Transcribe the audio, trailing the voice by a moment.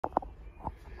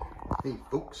Hey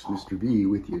folks, Mr. V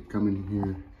with you, coming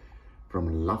here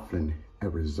from Laughlin,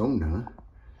 Arizona.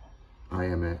 I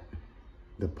am at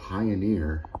the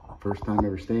Pioneer. First time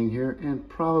ever staying here and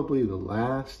probably the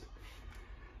last.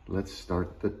 Let's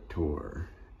start the tour.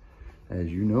 As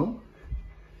you know,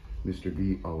 Mr.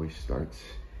 V always starts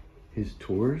his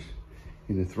tours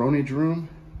in the thronage room.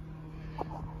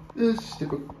 This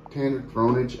typical standard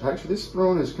thronage. Actually, this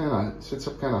throne is sits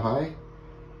up kind of high,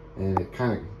 and it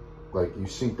kind of like you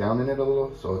sink down in it a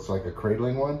little, so it's like a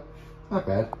cradling one. Not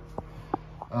bad.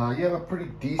 You have a pretty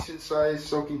decent sized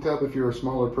soaking tub if you're a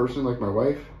smaller person like my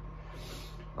wife.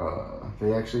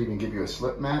 They actually even give you a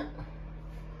slip mat.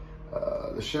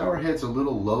 The shower head's a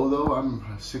little low though. I'm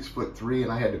 6'3"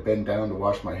 and I had to bend down to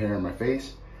wash my hair and my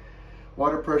face.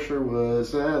 Water pressure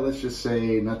was, let's just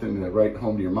say, nothing to write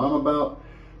home to your mom about,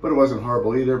 but it wasn't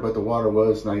horrible either, but the water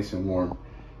was nice and warm.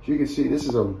 As you can see, this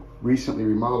is a recently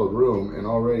remodeled room, and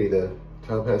already the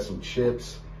tub has some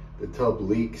chips. The tub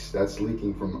leaks. That's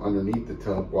leaking from underneath the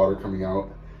tub, water coming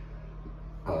out.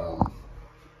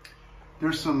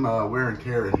 There's some wear and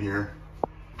tear in here.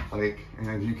 And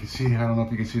as you can see, I don't know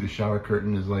if you can see, the shower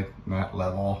curtain is like not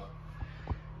level.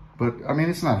 But I mean,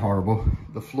 it's not horrible.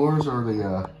 The floors are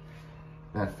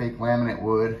that fake laminate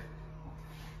wood.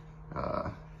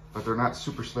 But they're not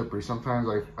super slippery. Sometimes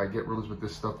I get rooms with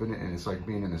this stuff in it and it's like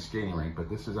being in a skating rink, but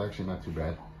this is actually not too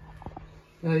bad.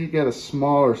 You got a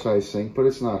smaller size sink, but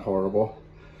it's not horrible.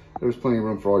 There's plenty of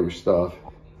room for all your stuff.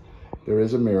 There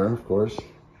is a mirror, of course.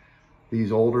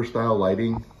 These older style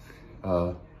lighting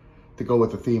to go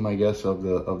with the theme, I guess, of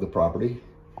the property.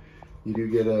 You do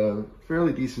get a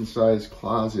fairly decent sized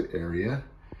closet area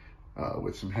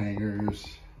with some hangers,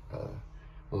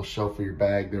 little shelf for your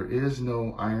bag. There is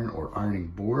no iron or ironing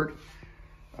board,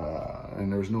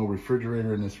 and there's no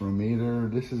refrigerator in this room either.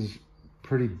 This is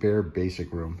pretty bare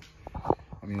basic room.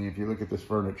 I mean, if you look at this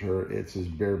furniture, it's as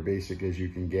bare basic as you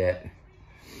can get.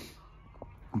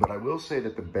 But I will say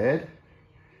that the bed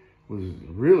was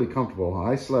really comfortable.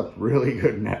 I slept really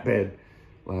good in that bed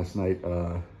last night.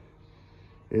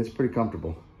 It's pretty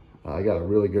comfortable. I got a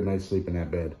really good night's sleep in that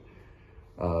bed.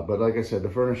 But like I said, the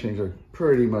furnishings are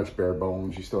pretty much bare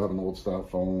bones. You still have an old style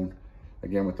phone,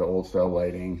 again with the old style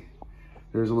lighting.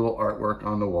 There's a little artwork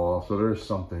on the wall, so there's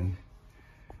something.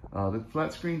 The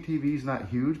flat screen TV is not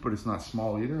huge, but it's not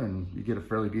small either, and you get a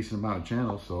fairly decent amount of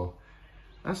channels, so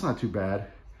that's not too bad.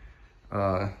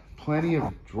 Plenty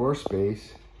of drawer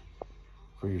space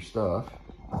for your stuff.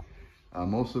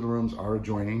 Most of the rooms are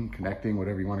adjoining, connecting,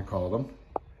 whatever you want to call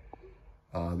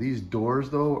them. These doors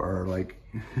though are like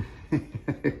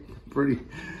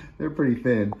they're pretty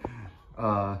thin.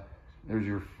 There's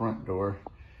your front door.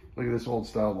 Look at this old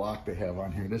style lock they have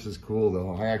on here. This is cool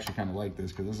though. I actually kind of like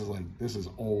this because this is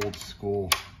old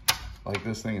school. Like,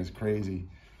 this thing is crazy.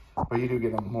 But you do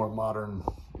get a more modern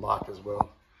lock as well.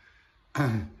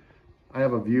 I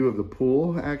have a view of the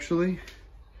pool actually.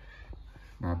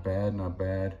 Not bad, not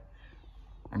bad.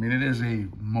 I mean, it is a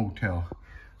motel.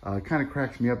 It kind of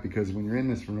cracks me up because when you're in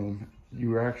this room,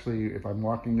 you're actually, if I'm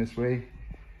walking this way,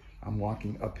 I'm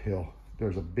walking uphill.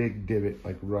 There's a big divot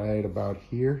like right about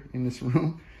here in this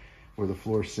room where the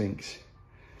floor sinks.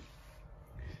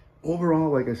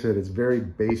 Overall, like I said, it's very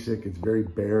basic. It's very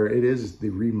bare. It is the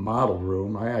remodeled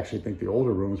room. I actually think the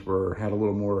older rooms had a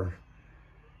little more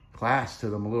class to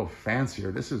them, a little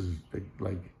fancier. This is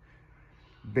like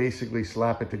basically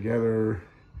slap it together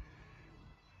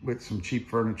with some cheap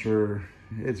furniture.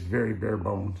 It's very bare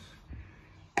bones.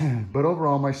 But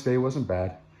overall, my stay wasn't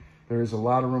bad. There is a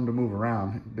lot of room to move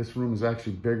around. This room is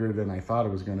actually bigger than I thought it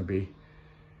was going to be.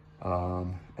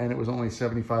 And it was only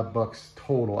 75 bucks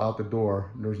total out the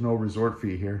door. There's no resort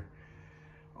fee here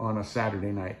on a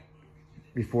Saturday night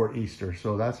before Easter.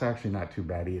 So that's actually not too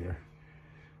bad either.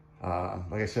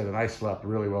 Like I said, and I slept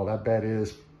really well. That bed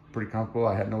is pretty comfortable.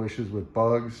 I had no issues with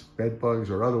bugs, bed bugs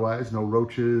or otherwise. No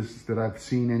roaches that I've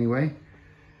seen anyway,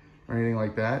 or anything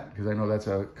like that, because I know that's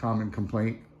a common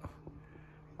complaint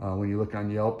when you look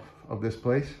on Yelp of this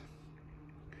place.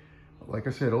 But like I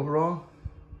said, overall,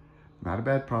 not a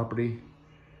bad property.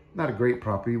 Not a great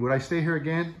property. Would I stay here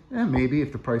again? Maybe,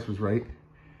 if the price was right.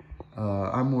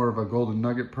 I'm more of a Golden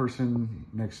Nugget person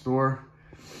next door,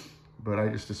 but I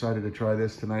just decided to try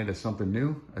this tonight as something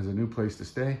new, as a new place to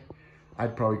stay.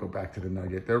 I'd probably go back to the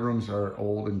Nugget. Their rooms are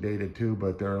old and dated too,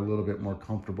 but they're a little bit more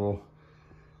comfortable.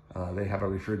 They have a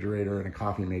refrigerator and a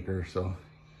coffee maker. So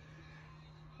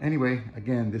anyway,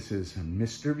 again, this is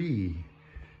Mr. V.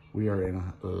 We are in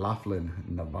Laughlin,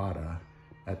 Nevada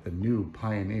at the new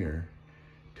Pioneer.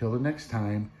 Till the next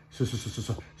time,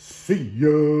 see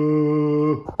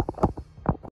ya.